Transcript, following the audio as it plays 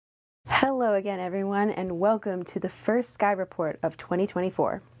Hello again, everyone, and welcome to the first sky report of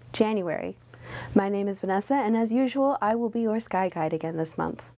 2024, January. My name is Vanessa, and as usual, I will be your sky guide again this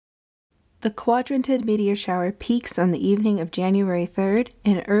month. The quadranted meteor shower peaks on the evening of January 3rd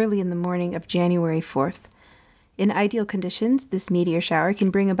and early in the morning of January 4th. In ideal conditions, this meteor shower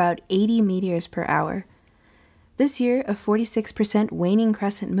can bring about 80 meteors per hour. This year, a 46% waning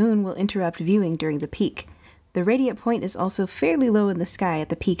crescent moon will interrupt viewing during the peak. The radiant point is also fairly low in the sky at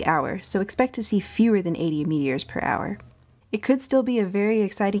the peak hour, so expect to see fewer than 80 meteors per hour. It could still be a very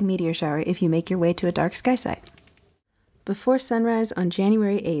exciting meteor shower if you make your way to a dark sky site. Before sunrise on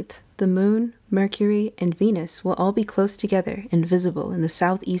January 8th, the Moon, Mercury, and Venus will all be close together and visible in the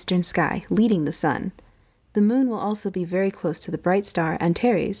southeastern sky, leading the Sun. The Moon will also be very close to the bright star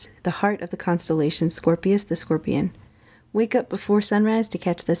Antares, the heart of the constellation Scorpius the Scorpion. Wake up before sunrise to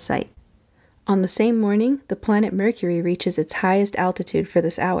catch this sight. On the same morning, the planet Mercury reaches its highest altitude for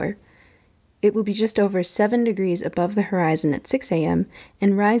this hour. It will be just over 7 degrees above the horizon at 6 a.m.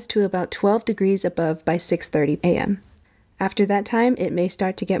 and rise to about 12 degrees above by 6:30 a.m. After that time, it may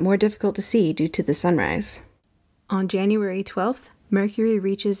start to get more difficult to see due to the sunrise. On January 12th, Mercury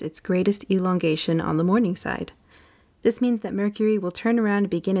reaches its greatest elongation on the morning side. This means that Mercury will turn around and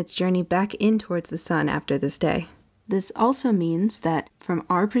begin its journey back in towards the Sun after this day. This also means that, from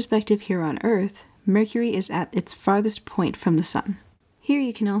our perspective here on Earth, Mercury is at its farthest point from the Sun. Here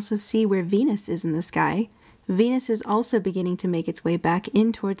you can also see where Venus is in the sky. Venus is also beginning to make its way back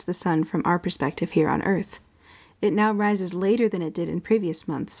in towards the Sun from our perspective here on Earth. It now rises later than it did in previous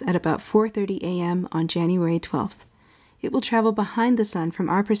months, at about 4:30 a.m. on January 12th. It will travel behind the Sun from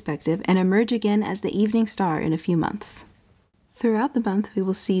our perspective and emerge again as the evening star in a few months. Throughout the month, we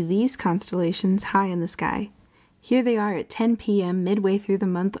will see these constellations high in the sky. Here they are at 10 p.m. midway through the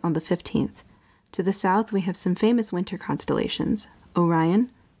month on the 15th. To the south, we have some famous winter constellations: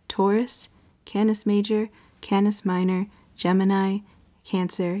 Orion, Taurus, Canis Major, Canis Minor, Gemini,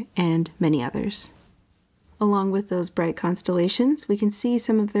 Cancer, and many others. Along with those bright constellations, we can see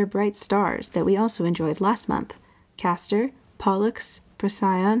some of their bright stars that we also enjoyed last month: Castor, Pollux,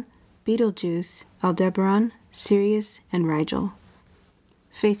 Procyon, Betelgeuse, Aldebaran, Sirius, and Rigel.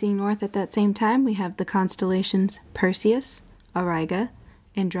 Facing north at that same time, we have the constellations Perseus, Auriga,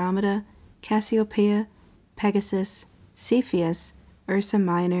 Andromeda, Cassiopeia, Pegasus, Cepheus, Ursa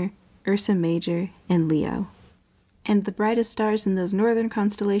Minor, Ursa Major, and Leo. And the brightest stars in those northern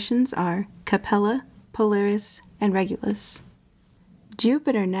constellations are Capella, Polaris, and Regulus.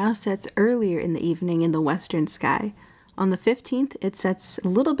 Jupiter now sets earlier in the evening in the western sky. On the 15th, it sets a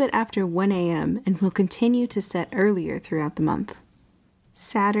little bit after 1 a.m. and will continue to set earlier throughout the month.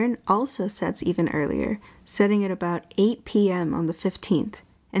 Saturn also sets even earlier, setting at about 8 p.m. on the 15th,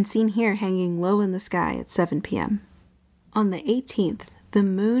 and seen here hanging low in the sky at 7 p.m. On the 18th, the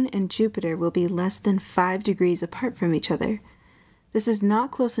Moon and Jupiter will be less than 5 degrees apart from each other. This is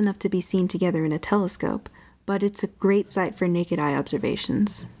not close enough to be seen together in a telescope, but it's a great sight for naked eye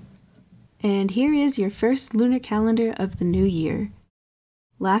observations. And here is your first lunar calendar of the new year.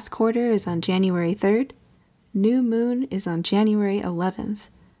 Last quarter is on January 3rd. New moon is on January 11th.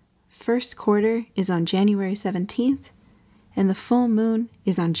 First quarter is on January 17th. And the full moon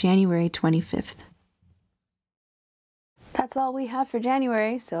is on January 25th. That's all we have for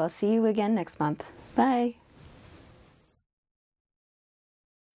January, so I'll see you again next month. Bye!